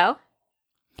 How'd it go?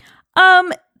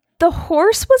 The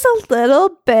horse was a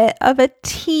little bit of a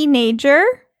teenager.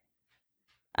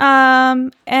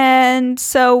 And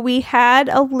so we had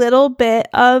a little bit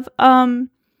of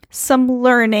some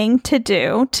learning to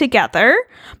do together,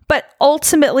 but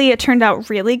ultimately it turned out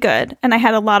really good and I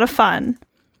had a lot of fun.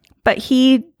 But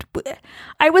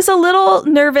I was a little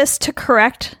nervous to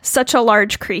correct such a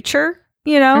large creature,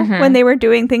 you know, when they were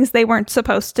doing things they weren't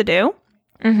supposed to do,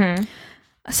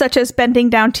 such as bending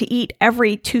down to eat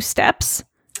every 2 steps.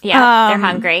 Yeah, they're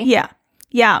hungry.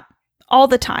 Yeah, all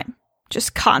the time,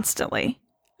 just constantly.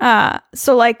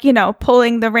 So like, you know,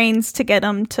 pulling the reins to get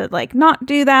him to like not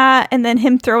do that, and then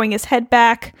him throwing his head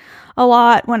back a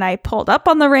lot when I pulled up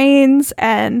on the reins,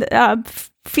 and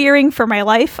fearing for my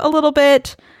life a little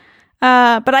bit.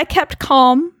 But I kept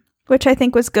calm, which I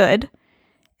think was good.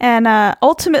 And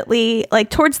ultimately, like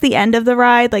towards the end of the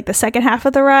ride, like the second half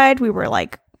of the ride, we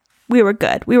were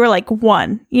good. We were like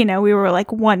one, you know, we were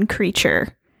like one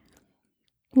creature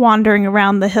wandering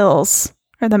around the hills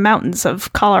or the mountains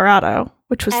of Colorado,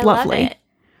 which was lovely.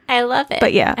 I love it.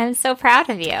 But yeah. I'm so proud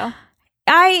of you.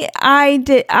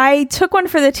 I took one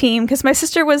for the team because my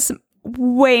sister was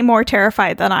way more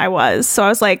terrified than I was. So I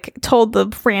was like, told the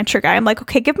rancher guy, I'm like,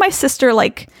 okay, give my sister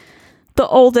like the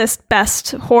oldest,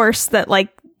 best horse that like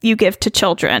you give to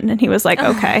children. And he was like,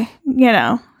 okay, you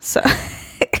know, so.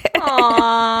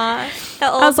 Aww,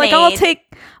 the old I was like, maid.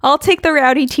 I'll take the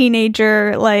rowdy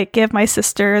teenager, like give my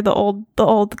sister the old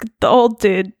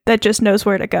dude that just knows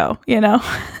where to go, you know?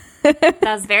 That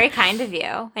was very kind of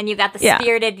you. And you got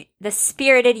the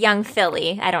spirited young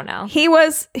filly. I don't know. He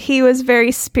was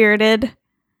very spirited.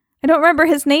 I don't remember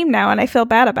his name now, and I feel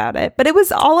bad about it. But it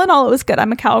was all in all, it was good.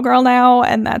 I'm a cowgirl now,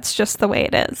 and that's just the way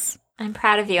it is. I'm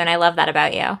proud of you, and I love that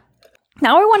about you.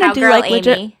 Now I want to do like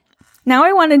legit. Amy. Now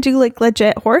I want to do like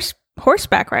legit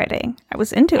horseback riding. I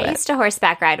was into it. I used to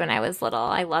horseback ride when I was little.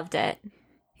 I loved it.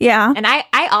 Yeah. And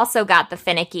I also got the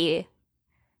finicky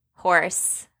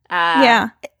horse. Yeah.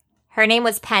 Her name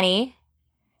was Penny.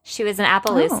 She was an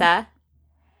Appaloosa.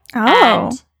 Oh.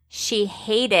 And she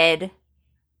hated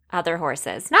other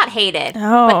horses. Not hated,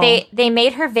 but they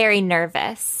made her very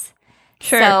nervous.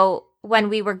 Sure. So when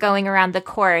we were going around the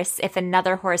course, if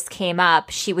another horse came up,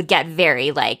 she would get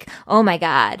very like, oh my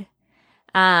God.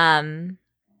 But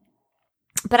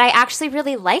I actually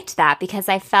really liked that because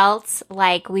I felt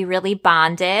like we really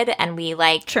bonded and we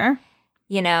like, sure.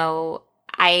 You know,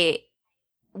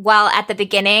 well, at the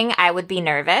beginning, I would be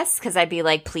nervous because I'd be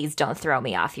like, please don't throw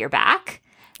me off your back.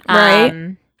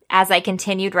 Right. As I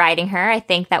continued riding her, I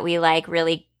think that we like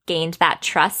really gained that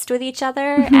trust with each other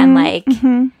and like,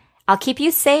 I'll keep you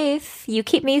safe. You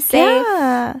keep me safe.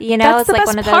 Yeah. You know, that's it's the like best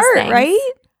one of those part, things.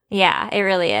 right? Yeah, it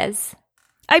really is.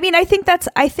 I mean, I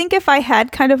think if I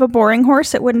had kind of a boring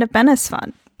horse, it wouldn't have been as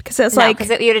fun. Because it's because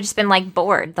you would have just been like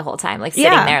bored the whole time, like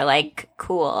sitting there, like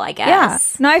cool, I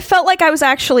guess. Yeah. No, I felt like I was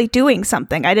actually doing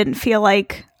something. I didn't feel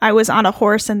like I was on a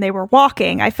horse and they were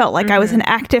walking. I felt like I was an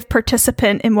active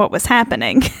participant in what was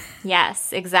happening.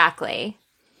 Yes, exactly.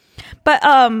 But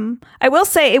I will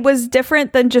say it was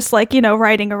different than just like, you know,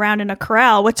 riding around in a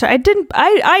corral, which I'd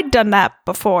done that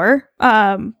before.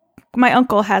 My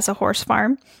uncle has a horse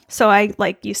farm, so I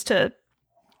like used to,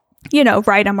 you know,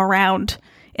 ride him around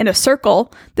in a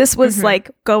circle. This was like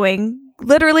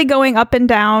literally going up and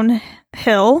down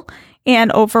hill and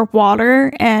over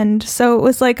water. And so it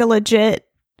was like a legit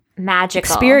magical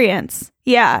experience.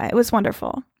 Yeah, it was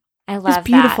wonderful. I love It's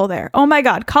beautiful there. Oh my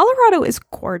God. Colorado is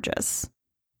gorgeous.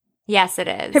 Yes, it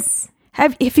is.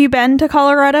 Have you been to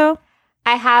Colorado?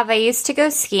 I have. I used to go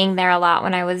skiing there a lot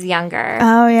when I was younger.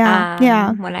 Oh, yeah.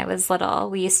 Yeah. When I was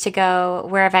little. We used to go,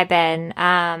 where have I been?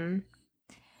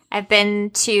 I've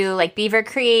been to like Beaver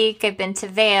Creek. I've been to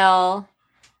Vail.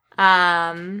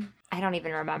 I don't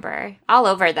even remember. All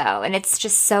over though. And it's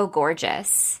just so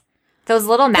gorgeous. Those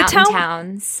little mountain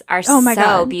towns are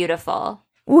so beautiful.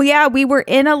 Well, yeah, we were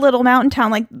in a little mountain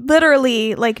town, like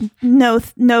literally like no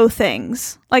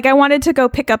things. Like I wanted to go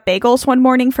pick up bagels one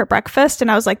morning for breakfast. And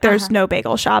I was like, there's no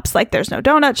bagel shops. Like there's no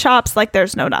donut shops. Like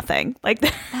there's no nothing. Like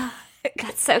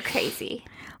that's so crazy.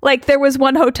 Like there was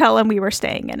one hotel and we were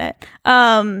staying in it.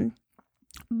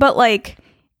 But like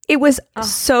it was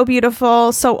so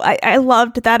beautiful. So I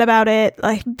loved that about it.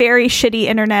 Like very shitty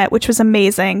internet, which was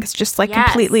amazing. It's just like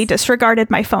completely disregarded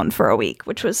my phone for a week,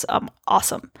 which was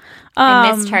awesome.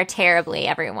 I missed her terribly,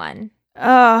 everyone.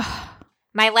 My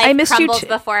life crumbled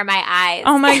before my eyes.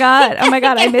 Oh my God.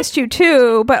 I missed you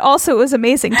too. But also it was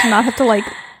amazing to not have to like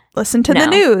listen to the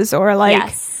news or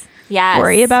like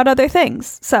worry about other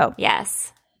things. So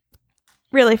yes.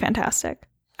 Really fantastic.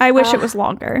 I wish it was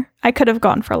longer. I could have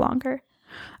gone for longer.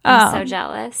 I'm so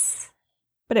jealous.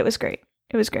 But it was great.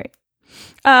 It was great.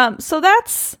 So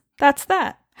that's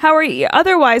that. How are you?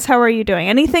 Otherwise, how are you doing?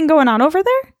 Anything going on over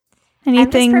there?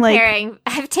 Anything I'm just preparing.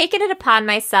 I've taken it upon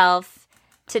myself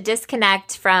to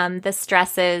disconnect from the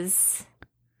stresses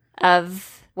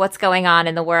of what's going on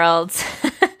in the world.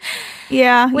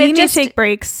 Yeah, you need to take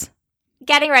breaks.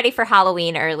 Getting ready for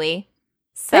Halloween early.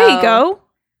 So, there you go.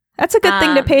 That's a good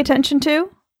thing to pay attention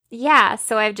to. Yeah,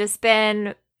 so I've just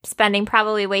been spending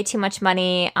probably way too much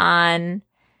money on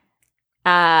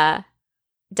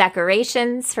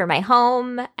decorations for my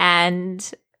home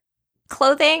and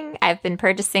clothing. I've been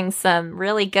purchasing some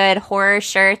really good horror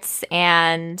shirts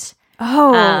and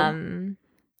I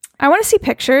want to see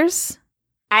pictures.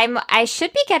 I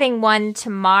should be getting one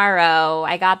tomorrow.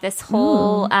 I got this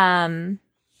whole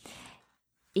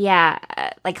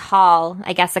like haul,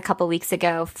 I guess, a couple weeks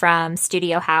ago from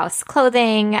Studio House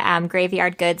Clothing.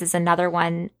 Graveyard Goods is another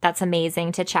one that's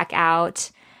amazing to check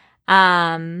out.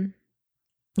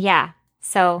 Yeah.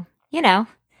 So, you know,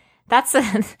 that's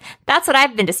what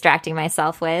I've been distracting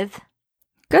myself with.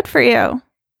 Good for you.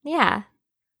 Yeah.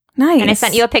 Nice. And I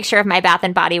sent you a picture of my Bath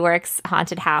and Body Works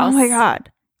haunted house. Oh my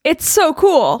God. It's so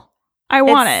cool. I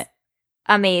want it.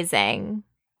 Amazing.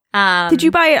 Did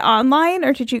you buy it online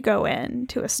or did you go in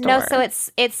to a store? No, so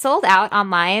it's sold out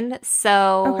online.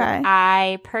 So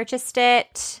I purchased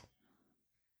it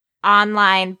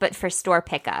online, but for store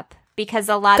pickup. Because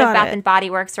a lot of Bath and Body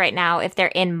Works right now, if they're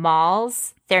in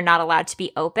malls, they're not allowed to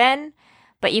be open.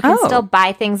 but you can Oh. still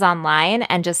buy things online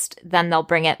and just then they'll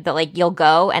bring it. Like you'll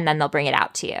go and then they'll bring it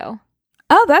out to you.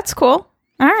 Oh, that's cool.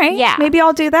 All right. Yeah. Maybe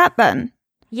I'll do that then.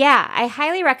 Yeah, I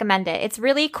highly recommend it. It's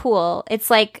really cool. It's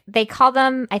like they call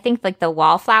them, I think, like the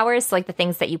wallflowers, so like the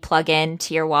things that you plug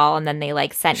into your wall and then they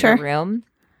like scent Sure. your room.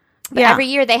 But Yeah. every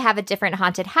year they have a different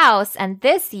haunted house, and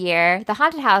this year the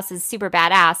haunted house is super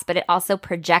badass, but it also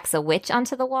projects a witch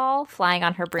onto the wall, flying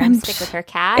on her broomstick with her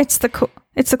cat. It's the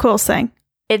coolest thing.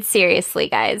 It's seriously,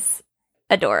 guys,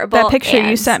 adorable. That picture you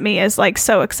and sent me is like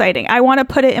so exciting. I want to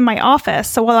put it in my office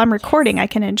so while I'm recording, I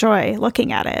can enjoy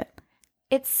looking at it.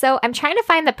 It's so, I'm trying to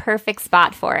find the perfect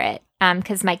spot for it,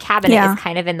 because my cabinet Yeah. is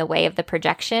kind of in the way of the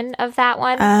projection of that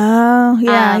one. Oh,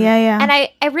 yeah, yeah. And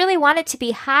I really want it to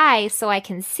be high so I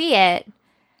can see it.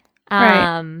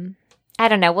 Right. I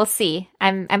don't know. We'll see.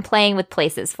 I'm playing with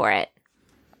places for it.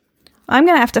 I'm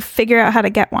gonna have to figure out how to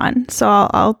get one, so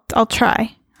I'll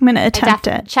try. I'm gonna attempt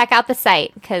it. Check out the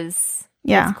site because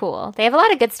Yeah, it's cool. They have a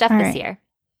lot of good stuff All this right. year.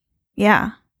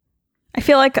 yeah. I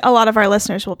feel like a lot of our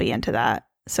listeners will be into that,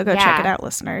 so go check Yeah. it out,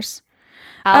 listeners.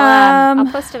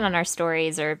 I'll post it on our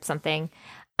stories or something.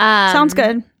 Sounds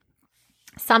good.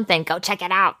 Something. Go check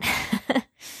it out.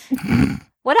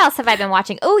 What else have I been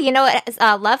watching? Oh, you know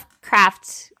what?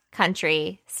 Lovecraft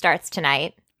Country starts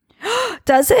tonight.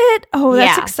 Does it? Oh,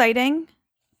 that's Yeah. exciting.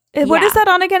 What Yeah. is that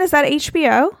on again? Is that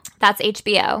HBO? That's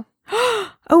HBO.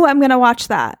 Oh, I'm gonna watch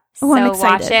that. Oh, I'm So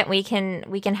excited. watch it.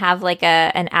 We can have like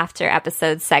an after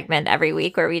episode segment every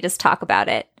week where we just talk about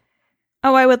it.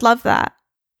 Oh, I would love that.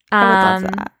 I would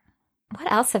love that.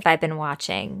 What else have I been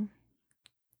watching?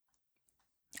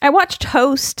 I watched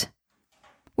Host,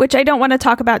 which I don't want to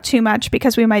talk about too much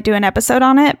because we might do an episode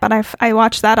on it, but I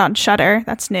watched that on Shudder.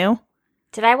 That's new.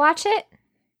 Did I watch it?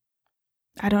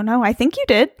 I don't know. I think you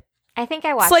did. I think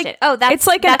I watched like- it. Oh, that's It's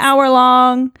like an hour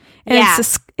long, and Yeah.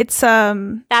 it's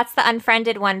That's the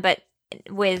unfriended one, but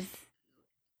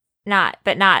not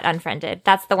unfriended.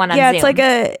 That's the one on yeah, Zoom. it's like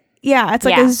a Yeah,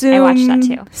 I Zoom watched that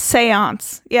too.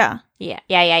 seance. Yeah. Yeah.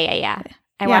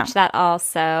 I Yeah. watched that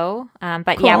also.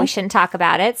 But yeah, Cool. we shouldn't talk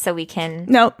about it, so we can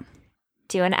Nope.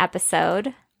 do an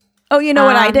episode. Oh, you know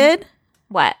what I did?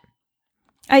 What?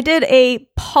 I did a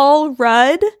Paul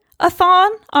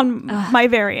Rudd-a-thon on my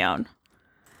very own.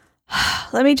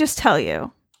 Let me just tell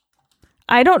you.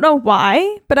 I don't know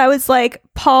why, but I was like,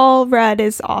 Paul Rudd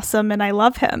is awesome and I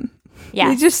love him.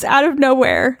 Yeah. Just out of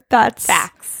nowhere, that's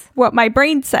Facts. what my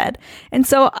brain said. And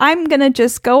so I'm going to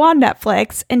just go on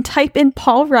Netflix and type in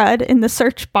Paul Rudd in the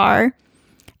search bar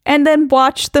and then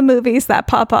watch the movies that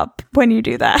pop up when you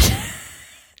do that.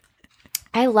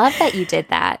 I love that you did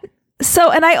that.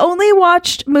 So, and I only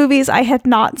watched movies I had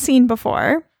not seen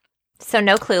before. So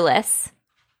no Clueless.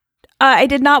 I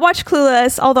did not watch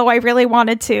Clueless, although I really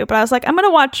wanted to, but I was like, I'm going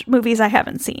to watch movies I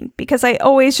haven't seen because I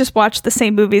always just watch the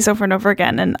same movies over and over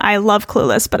again. And I love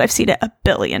Clueless, but I've seen it a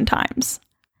billion times.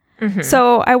 Mm-hmm.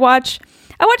 So I watched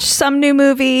some new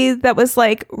movie that was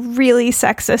like really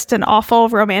sexist and awful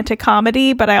romantic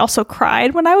comedy, but I also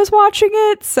cried when I was watching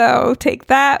it. So take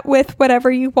that with whatever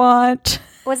you want.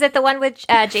 Was it the one with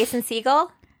Jason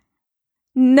Segel?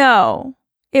 No,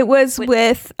 it was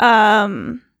with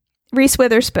Reese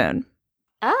Witherspoon.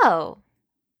 Oh.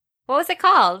 What was it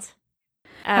called?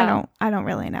 Oh. I don't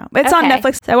really know. It's on Okay.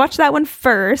 Netflix. I watched that one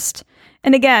first.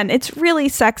 And again, it's really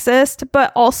sexist,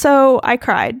 but also I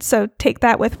cried. So take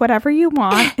that with whatever you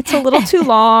want. It's a little too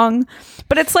long,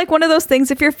 but it's like one of those things.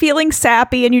 If you're feeling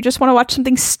sappy and you just want to watch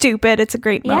something stupid, it's a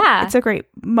great Yeah. it's a great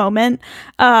moment.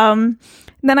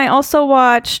 Then I also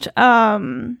watched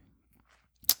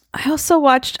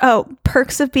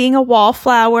Perks of Being a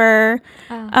Wallflower.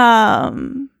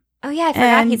 Oh yeah, I forgot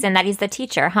and- he's in that. He's the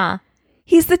teacher, huh?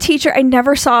 He's the teacher. I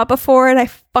never saw it before, and I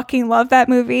fucking love that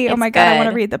movie. Oh It's my God, I want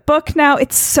to good. read the book now.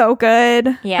 It's so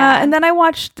good. Yeah. And then I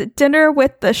watched The Dinner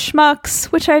with the Schmucks,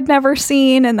 which I'd never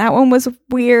seen, and that one was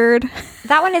weird.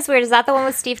 That one is weird. Is that the one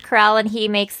with Steve Carell and he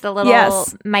makes the little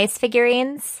Yes. mice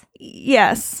figurines?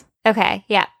 Yes. Okay.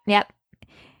 Yeah. Yep.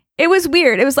 It was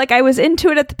weird. It was like I was into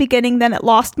it at the beginning, then it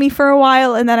lost me for a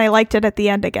while, and then I liked it at the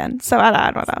end again. So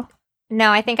I don't know.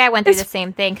 No, I think I went through It's- the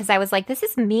same thing because I was like, this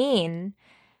is mean.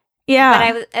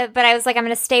 Yeah. But I was like, I'm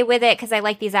going to stay with it because I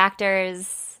like these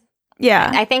actors.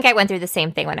 Yeah. I think I went through the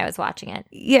same thing when I was watching it.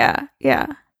 Yeah.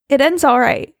 It ends all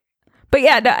right. But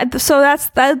yeah, so that's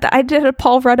that. I did a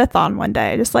Paul Rudd-a-thon one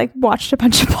day. I just like watched a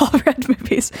bunch of Paul Rudd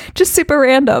movies. Just super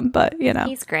random, but you know.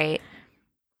 He's great.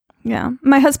 Yeah.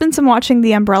 My husband's been watching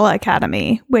The Umbrella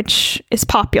Academy, which is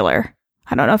popular.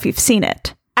 I don't know if you've seen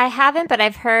it. I haven't, but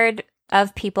I've heard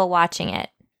of people watching it.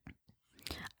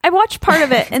 I watched part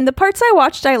of it, and the parts I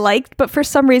watched I liked, but for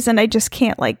some reason I just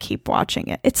can't like keep watching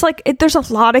it. It's like there's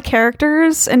a lot of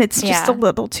characters, and it's just a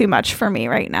little too much for me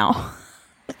right now.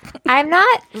 I'm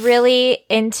not really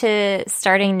into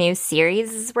starting new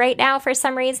series right now for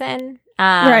some reason.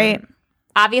 Right.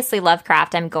 Obviously,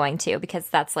 Lovecraft I'm going to because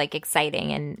that's like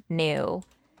exciting and new.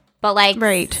 But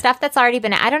like stuff that's already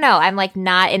been, I don't know. I'm like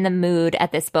not in the mood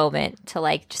at this moment to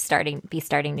like just be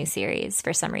starting new series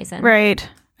for some reason. Right.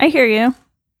 I hear you.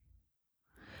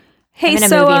 Hey, I'm in a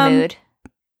movie mood.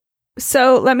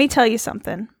 So let me tell you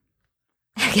something.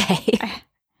 Okay.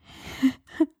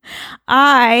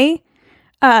 I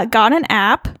got an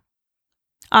app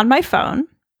on my phone,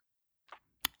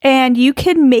 and you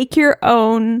can make your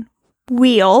own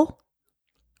wheel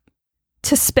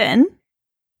to spin.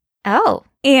 Oh.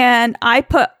 And I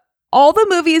put all the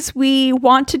movies we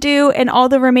want to do and all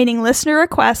the remaining listener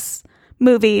requests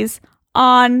movies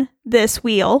on this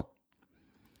wheel.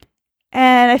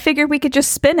 And I figured we could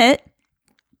just spin it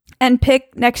and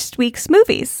pick next week's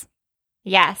movies.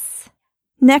 Yes.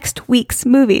 Next week's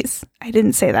movies. I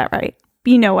didn't say that right.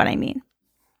 You know what I mean.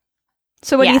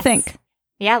 So what do you think?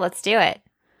 Yeah, let's do it.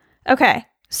 Okay.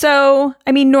 So,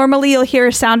 I mean, normally you'll hear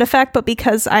a sound effect, but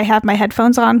because I have my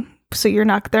headphones on, so they're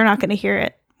not going to hear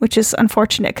it, which is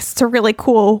unfortunate because it's a really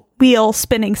cool wheel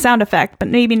spinning sound effect, but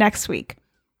maybe next week.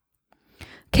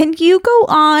 Can you go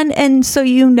on and so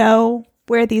you know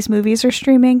where these movies are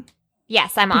streaming?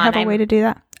 Yes, I'm on. You have a way to do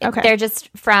that? Okay. They're just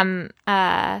from...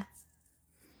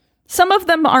 Some of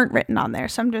them aren't written on there,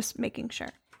 so I'm just making sure.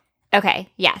 Okay,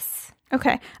 yes.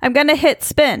 Okay, I'm going to hit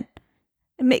spin.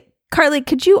 Carly,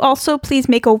 could you also please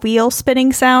make a wheel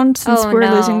spinning sound since we're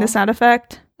losing the sound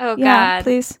effect? Oh, yeah, God.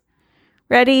 Please.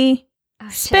 Ready?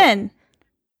 Spin.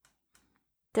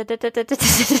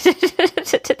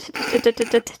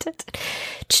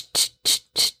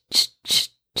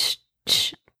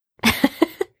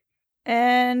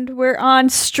 And we're on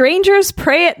Strangers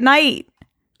Pray at Night.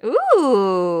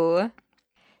 Ooh.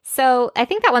 So I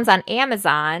think that one's on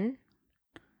Amazon.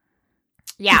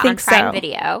 Yeah, on Prime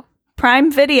Video.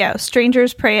 Prime Video,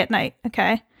 Strangers Pray at Night.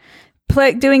 Okay.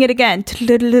 Doing it again.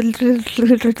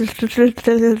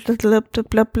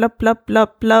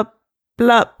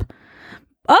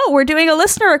 Oh, we're doing a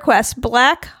listener request.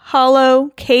 Black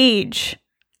Hollow Cage.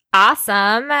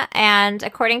 Awesome. And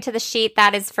according to the sheet,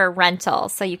 that is for rental,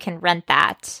 so you can rent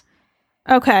that.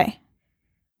 Okay.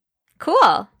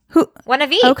 Cool. One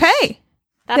of each. Okay.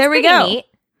 That's there we go. Neat.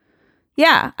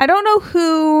 Yeah. I don't know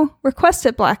who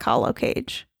requested Black Hollow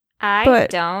Cage. I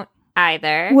don't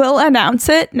either. We'll announce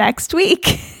it next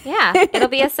week. Yeah. It'll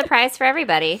be a surprise for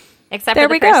everybody, except for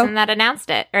the person that announced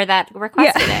it or that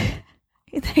requested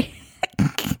it.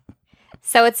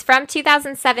 So it's from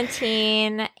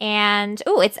 2017, and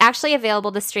it's actually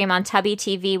available to stream on Tubi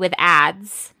TV with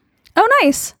ads. Oh,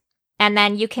 nice. And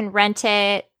then you can rent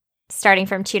it starting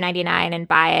from $2.99 and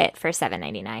buy it for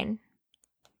 $7.99.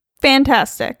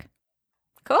 Fantastic.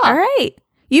 Cool. All right.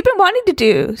 You've been wanting to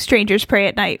do Strangers Pray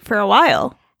at Night for a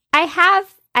while. I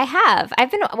have.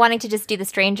 I've been wanting to just do the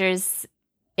Strangers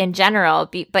in general,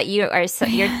 but you're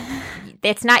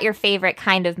it's not your favorite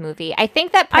kind of movie. I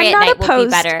think that Pray at Night will be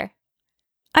better.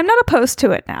 I'm not opposed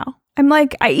to it now. I'm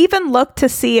like, I even looked to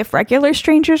see if regular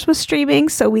Strangers was streaming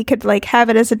so we could like have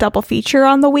it as a double feature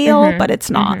on the wheel, but it's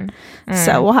not.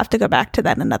 So we'll have to go back to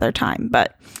that another time.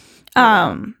 But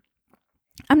I'm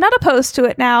not opposed to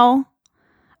it now.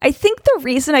 I think the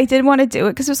reason I did want to do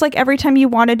it, because it was like every time you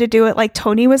wanted to do it, like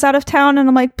Tony was out of town, and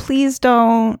I'm like, please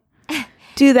don't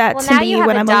do that to me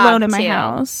when I'm alone in my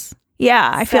house.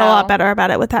 Yeah, I feel a lot better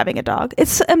about it with having a dog.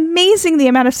 It's amazing the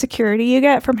amount of security you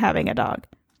get from having a dog.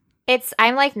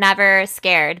 I'm like never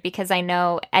scared because I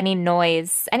know any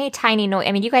noise, any tiny noise.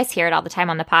 I mean, you guys hear it all the time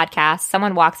on the podcast.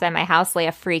 Someone walks by my house,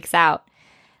 Leia freaks out.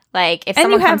 Like if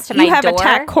someone comes to my door, you have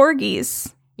attack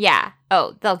corgis. Yeah.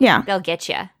 Oh, they'll get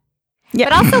you. Yeah.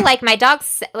 But also, like my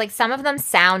dogs, like some of them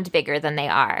sound bigger than they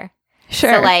are.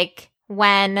 Sure. So like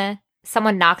when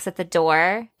someone knocks at the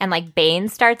door and like Bane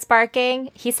starts barking,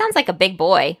 he sounds like a big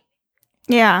boy.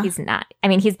 Yeah. He's not. I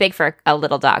mean, he's big for a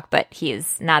little dog, but he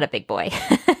is not a big boy.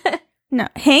 No,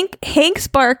 Hank's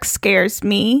bark scares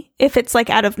me if it's like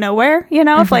out of nowhere, you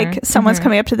know, if like someone's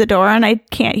coming up to the door and I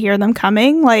can't hear them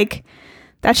coming, like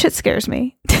that shit scares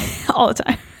me all the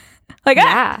time. Like,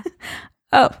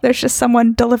 oh, there's just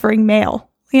someone delivering mail,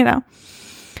 you know.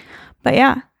 But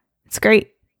yeah, it's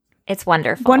great. It's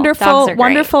wonderful.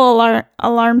 Wonderful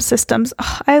alarm systems.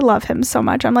 Oh, I love him so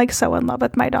much. I'm like so in love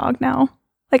with my dog now.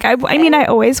 Like I mean, I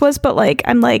always was, but like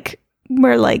I'm like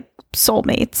we're like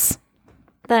soulmates.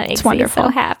 That makes me so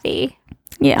happy.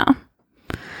 Yeah.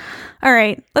 All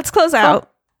right, let's close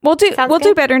out. We'll do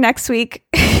good. better next week.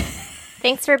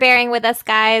 Thanks for bearing with us,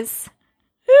 guys.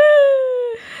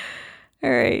 All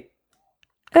right.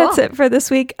 That's Cool. it for this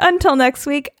week. Until next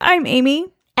week, I'm Amy.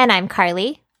 And I'm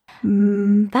Carly.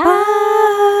 Bye.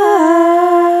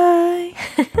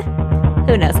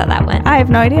 Who knows how that went? I have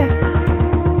no idea.